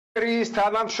იბერიის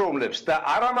თანამშრომლებს და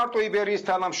არა მარტო იბერიის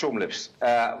თანამშრომლებს,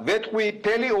 ვეტყვი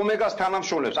მთელი ომეგას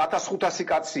თანამშრომლებს 1500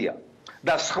 კაცია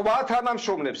და სხვა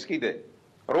თანამშრომლებს კიდე,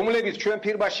 რომლებიც ჩვენ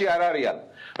ფირმაში არ არიან,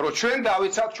 რომ ჩვენ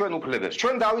დავიცავთ ჩვენ უფლებებს.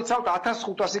 ჩვენ დავიცავთ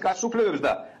 1500 კაცის უფლებებს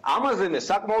და ამაზე მე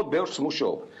საკმაოდ ბევრს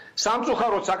მუშაობ.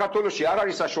 სამწუხაროდ საქართველოში არ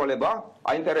არის საშუალება,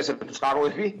 აინტერესებს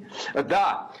წყაროები და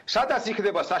სადაც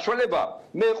იქნება საშუალება,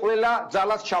 მე ყველა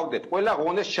ძალას ჩავდებ, ყველა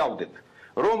ღონეს ჩავდებ.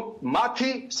 რომ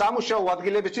მათი სამუშაო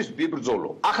ადგილებისთვის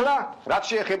ვიბრძოლო. ახლა რაც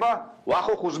შეეხება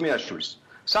ვახო ხუზმიაშვილს.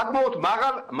 საკმაოდ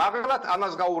მაღალად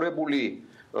ანაზღაურებული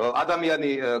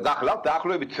ადამიანი გახლავთ,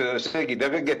 დაახლოებით ესე იგი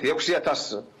დეგეგეთი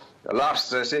 6000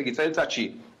 ლარს ესე იგი წელიწადში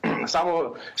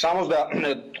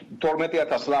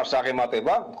 72000 ლარს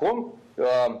აღემატება, ხომ?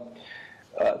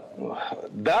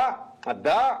 და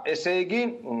ესე იგი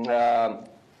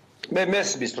მე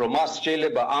მესმის რომ მას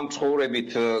შეიძლება ამ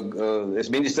ცხოვრებით ეს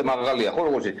მინისტრი მაღალია ხო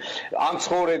როგორც ამ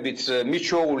ცხოვრებით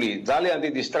მიჩოული ძალიან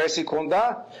დიდი სტრესი ქონდა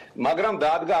მაგრამ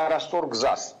დაადგა არასწორ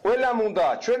გზას ყველამ უნდა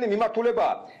ჩვენი მიმართულება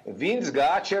ვინც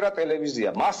გააჩერა ტელევიზია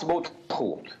მას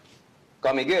მოვთხოვთ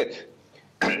გამიგეთ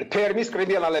ფერმის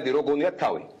კრიმინალები როგორია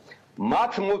თავი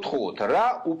მათ მოვთხოვთ რა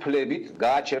უფლებით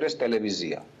გააჩერეს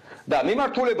ტელევიზია და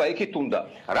მიმართულება იქით უნდა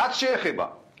რაც შეეხება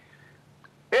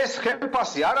ეს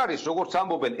ხელფასი არ არის როგორც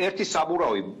ამბობენ ერთი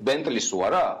საბურავი ბენტლის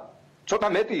არა ცოტა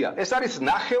მეტია ეს არის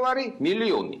 9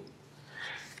 მილიონი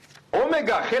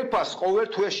ომეგა ხელფას ყოველ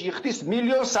თვეში იხდის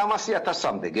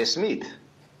 1,300,000-მდე გესმით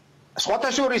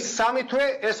სხვათა შორის 3 თვე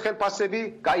ეს ხელფასები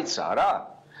გაიცა რა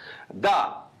და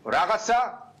რაღაცა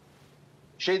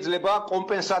შეიძლება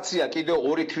კომპენსაცია კიდევ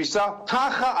 2 თვისა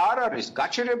თანხა არ არის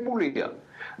გაჩერებულია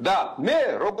და მე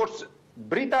როგორც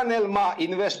ბრიტანელმა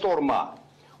ინვესტორმა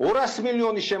 200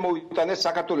 მილიონი შემოვიტანეს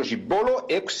საქართველოში ბოლო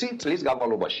 6 წლის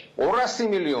განმავლობაში 200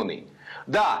 მილიონი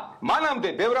და მანამდე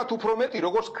ბევრად უფრო მეტი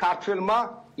როგორც ქართველმა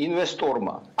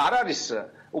ინვესტორმა არ არის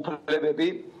უფლებები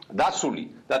დაცული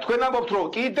და თქვენ ამბობთ რომ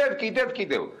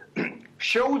კიდევ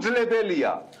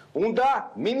შეუძლებელია უნდა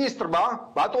მინისტრმა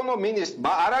ბატონო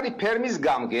მინისტრმა არ არის ფერმის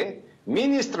გამგე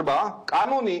მინისტრმა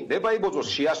კანონი დებაიბოძოს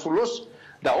შეასრულოს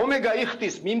და ომეგა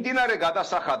იხდის მიმდინარე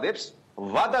გადასახადებს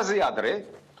ვადაზე ადრე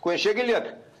თქვენ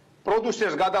შეგიძლიათ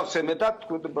პროდიუსერს გადავცემეთ და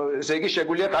ესე იგი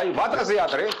შეგვიძლიათ აი ვადაზე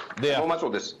ადრე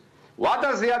მომაწოდეს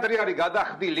ვადაზე ადრე არის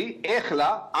გადახდილი ეხლა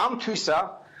ამ თვისა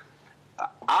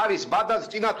არის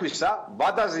ვადაზე წინათვისა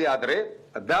ვადაზე ადრე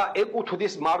და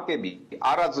ეკუთვნის მარკები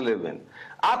არაძლევენ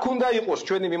აქ უნდა იყოს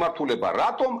ჩვენი მიმართულება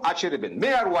რატომ აჩერებენ მე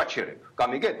არ ვაჩერებ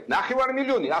გამიგეთ 9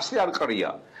 მილიონი ასე არ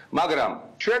ყრია მაგრამ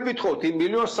ჩვენ ვითხოვთ იმ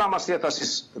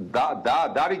 1,300,000-ის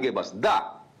დარიგებას და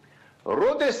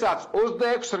როდესაც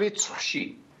 26 რიცხვში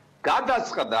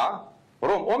გადაწყდა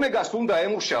რომ ომეგას უნდა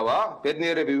ემუშავა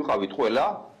ბედნიერები ვიყავით ყველა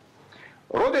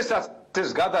როდესაც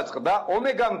ეს გადაწყდა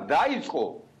ომეგამ დაიწყო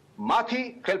მათი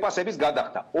ხელფასების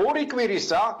გადახდა 2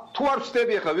 კვირისა თუ არ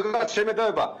ვწდები ახლა ვიღაც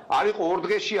შემედავება არ იყო 2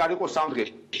 დღეში არ იყო 3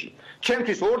 დღეში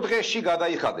ჩემთვის 2 დღეში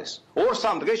გადაიხადეს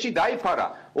 2-3 დღეში დაიფარა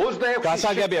 26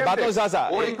 გასაგებია ბატონ ზაზა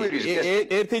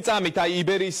ერთი წამით აი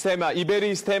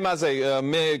იბერიის თემაზე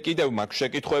მე კიდევ მაქვს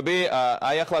შეკითხვები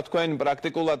აი ახლა თქვენ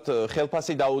პრაქტიკულად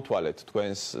ხელფასი დაუთვალეთ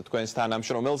თქვენს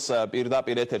თანამშრომელს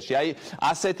პირდაპირ ეთერში აი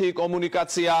ასეთი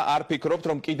კომუნიკაცია არ ფიქრობთ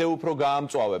რომ კიდევ უფრო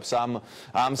გაამწვავებს ამ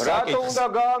საკითხს რატომ უნდა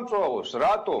გაამწვავოს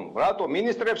რატომ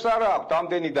მინისტრებს არ აქვს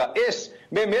ამდენი და ეს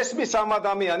მე მესმის ამ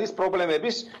ადამიანის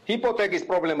პრობლემების ჰიპოთეკის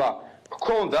პრობლემა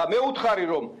გქონდა მე უთხარი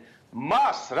რომ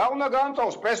მას რა უნდა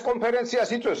გაამწვავოს პრესკონფერენციას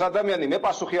იწვევს ადამიანი მე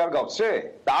პასუხი არ გავცე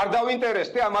და არ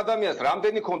დავინტერესდე ამ ადამიანს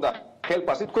რამდენი ქონდა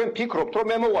ხელფასი თქვენ ფიქრობთ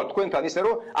რომ მე მოვალ თქვენთან ისე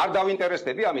რომ არ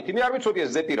დავინტერესდები ამით მე არ ვიცოდი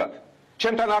ეს ზეპირად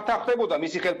ჩემთან არ თანხდებოდა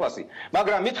მისი ხელფასი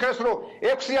მაგრამ მითხრეს რომ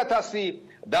 6,000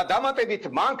 და დამატებით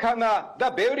მანქანა და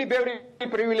ბევრი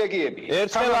პრივილეგიები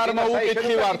ერთხელ არ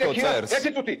მოუკითხივართო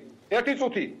წერს ერთი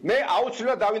წუთი მე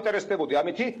აუცილებლად დავინტერესდებოდი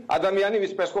ამითი ადამიანი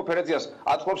ვის პრესკონფერენციას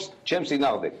აწყობს ჩემს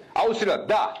წინააღმდეგ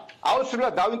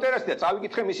აუცილებლად დავინტერესდია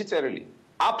წავიკითხე მისი წერილი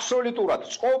აბსოლუტურად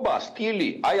წყობა სტილი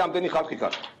აი ამდენი ხალხი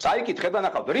ხარ წაიკითხე და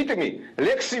ნახავთ რიტმი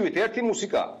ლექსივით ერთი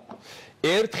მუსიკა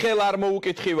ერთხელ არ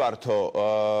მოუკითხივართო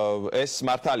ეს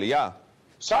მართალია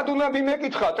სად უნდა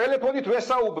მიმეკითხა ტელეფონით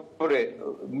ვესაუბრე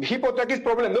ჰიპოთეკის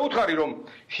პრობლემა მე ვუთხარი რომ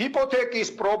ჰიპოთეკის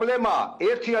პრობლემა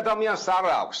ერთი ადამიანს არ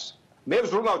აქვს მე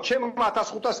ვზრუნავ ჩემ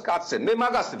 1500 კაცზე მე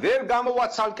მაგას ვერ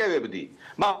გამოვაცალკევებდი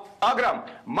მაგრამ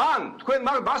მან თქვენ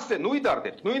მასზე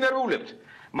ნუიდარდებთ ნუინერვულებთ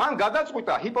მან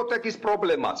გადაწყვიტა ჰიპოთეკის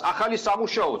პრობლემაც ახალი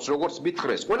სამუშაოც როგორც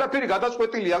მითხრეს ყველაფერი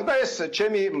გადაწყვეტილი აქვს და ეს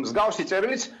ჩემი მსგავსი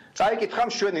წერილიც წაიკითხა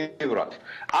მშვენივრად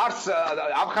არც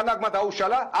ამხანაგმა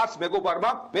დაუშალა არც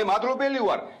მეგობარმა მე მადლობელი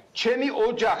ვარ ჩემი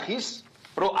ოჯახის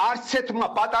რომ არც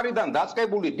ერთმა პატარიდან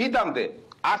დაწყებული დიდამდე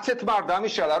არც ერთმა არ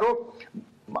დამიშალა რომ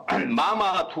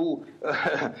მამა თუ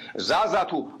ზაზა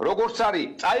თუ როგორც არის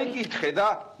წაიკითხე და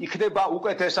იქნება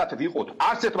უკეთესად ვიყოთ.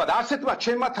 არც ერთმა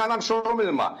ჩემმა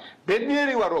თანამშრომელმა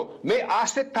ბედნიერი ვარ რომ მე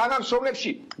ასეთ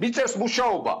თანამშრომლებში მიწევს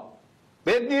მუშაობა.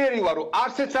 ბედნიერი ვარ რომ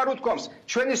არც ერთს არ უთქვამს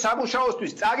ჩვენი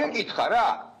სამუშაოსთვის წაგეკითხა რა.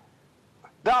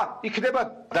 და იქნება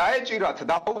დაეჭირათ,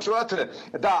 დაუშვათ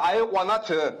და აეყვანათ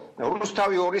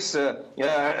რუსთავი 2-ის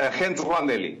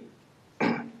ხელმძღვანელი.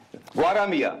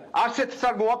 გვარამია, არც ერთს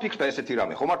არ მოაფიქრდა ესეთი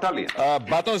რამე, ხო მართალია?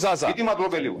 ბატონ ზაზა. დიდი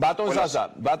მადლობელი ვარ.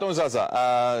 ბატონ ზაზა,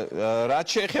 რაც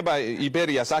შეეხება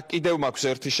იბერიას, აქ კიდევ მაქვს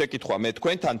ერთი შეკითხვა მე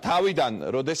თქვენთან. თავიდან,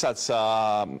 როდესაც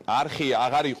არხი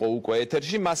აღარ იყო უკვე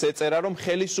ეთერში, მას ეწერა რომ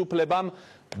ხელისუფლებამ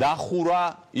დახურა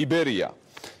იბერია.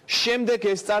 შემდეგ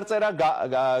ეს წარწერა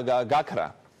გაქრა.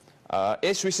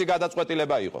 ეს ვისი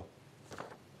გადაწყვეტილება იყო?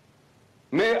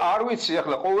 მე არ ვიცი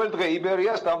ახლა ყოველდღე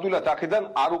იბერიას ნამდვილად აქედან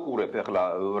არ უყურებ ახლა.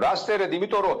 რას წერეთ,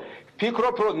 იმიტომ რომ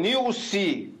ფიქრობ რომ ნიუსი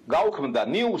გავქმდა,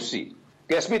 ნიუსი.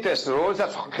 გესმით ეს,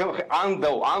 როდესაც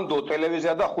ანდო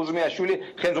ტელევიზია და ხუზმიაშვილი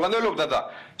ხელმძღვანელობდა და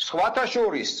სხვათა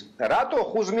შორის, რატო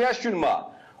ხუზმიაშვილმა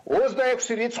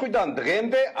 26 რიცხვიდან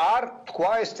დღემდე არ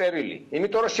თქვა ეს წერილი?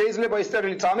 იმიტომ რომ შეიძლება ეს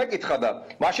წერილი წამეკითხა და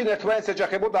მაშინ ერთმანეთს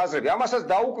ეჯახებოდა აზრები. ამასაც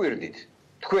დაუკვირდით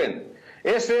თქვენ.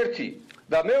 ეს ერთი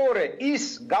და მეორე ის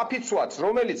გაფიცვაც,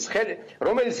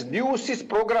 რომელიც ნიუსის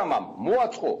პროგრამამ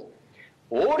მოაწყო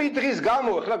 2 დღის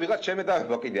გამო, ახლა ვიღაც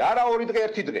შემედავება კიდე, არა 2 დღე,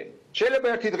 1 დღე. შეიძლება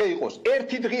 1 დღე იყოს.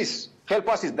 1 დღის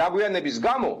ხელფასის დაგვიანების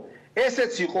გამო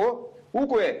ესეც იყო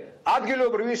უკვე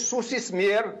ადგილობრივი სუსის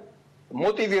მიერ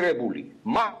მოტივირებული.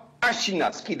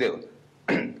 მაშინაც კიდევ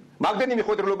მაგდენი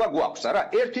მიხვედრილობა გვაქვს, არა?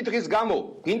 1 დღის გამო,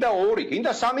 გინდა 2,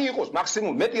 გინდა 3 იყოს,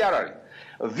 მაქსიმუმ მეტი არ არის.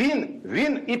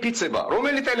 ვინ იფიცება,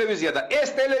 რომელი ტელევიზია და ეს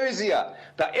ტელევიზია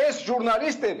და ეს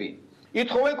ჟურნალისტები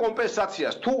ითხოვენ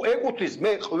კომპენსაციას. თუ ეკუთვნის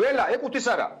ეკუთვნის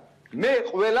არა, მე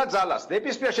ყველა ძალას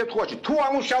ნებისმიერ შემთხვევაში თუ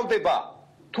ამუშავდება,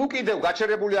 თუ კიდევ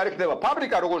გაჩერებული არ იქნება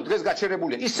ფაბრიკა, როგორც დღეს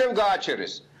გაჩერებულია, ისევ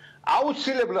გააჩერეს.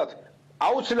 აუცილებლად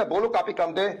ბოლო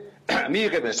კაპიკამდე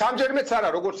მიიღებენ. სამჯერმეც არა,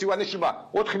 როგორც ივანიშვილმა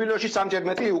 4 მილიონში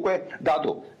სამჯერმეტი უკვე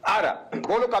დადო. არა,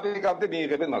 ბოლო კაპიკამდე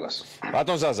მიიღებენ მაგას.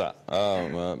 ბატონ ზაზა,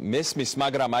 მესმის,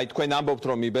 მაგრამ აი თქვენ ამბობთ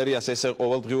რომ იბერიას ესე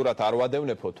ყოველდღიურად არ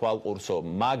ვადევნებო თვალყურსო,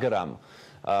 მაგრამ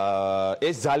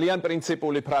ეს ძალიან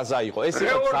პრინციპული ფრაზა იყო. ეს იყო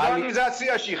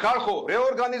რეორგანიზაციაში ხალხო,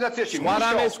 რეორგანიზაციაში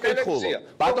მუშაობს ტელევიზია.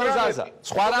 ბატონ ზაზა,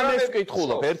 სხვა რამეს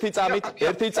ვკითხულობ,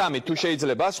 ერთი წამით თუ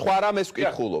შეიძლება, სხვა რამეს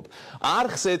ვკითხულობ.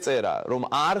 არხს ეწერა რომ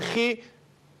არხი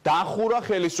დახურა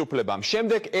ხელისუფლებამ.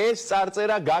 შემდეგ ეს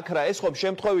წარწერა გაქრა. ეს ხომ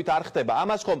შემთხვევით არ ხდება.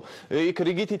 ამას ხომ იქ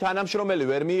რიგითი თანამშრომელი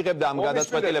ვერ მიიღებდა ამ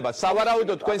გადაწყვეტილებას.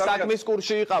 სავარაუდოდ თქვენ საქმის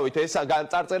კურსში იყავით, ეს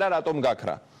წარწერა რატომ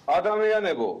გაქრა?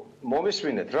 ადამიანებო,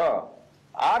 მომისმინეთ რა.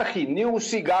 არხი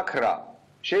ნიუსი გაქრა.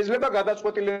 შეიძლება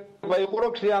გადაწყვეტილება იყო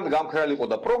რომ თლიანად გამქრალიყო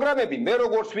და პროგრამები მე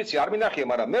როგორც ვიცი არ მინახია,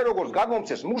 მაგრამ მე როგორც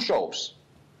გადმომცეს მუშაობს.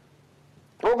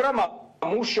 პროგრამა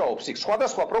მუშაობს, იქ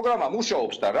სხვადასხვა პროგრამა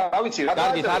მუშაობს და რა ვიცი რა.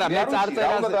 კარგით, არა,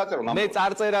 მე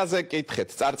წარწერაზე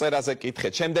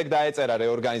კითხეთ. შემდეგ დაეწერა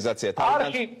რეორგანიზაცია.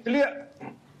 არხი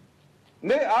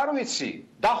მე არ ვიცი.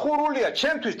 დახურულია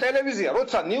ჩემთვის ტელევიზია,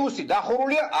 როცა ნიუსი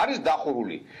დახურულია, არის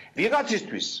დახურული.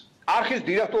 ვიღაცისთვის არხის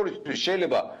დირექტორისთვის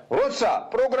შეიძლება, როცა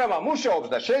პროგრამა მუშაობს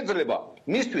და შეიძლება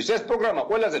მისთვის ეს პროგრამა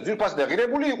ყველაზე ძვირფასი და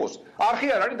ღირებული იყოს, არხი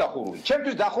არ არის დახურული.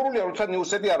 ჩემთვის დახურულია, როცა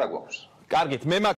ნიუსები არ აგვაქვს. კარგით, მე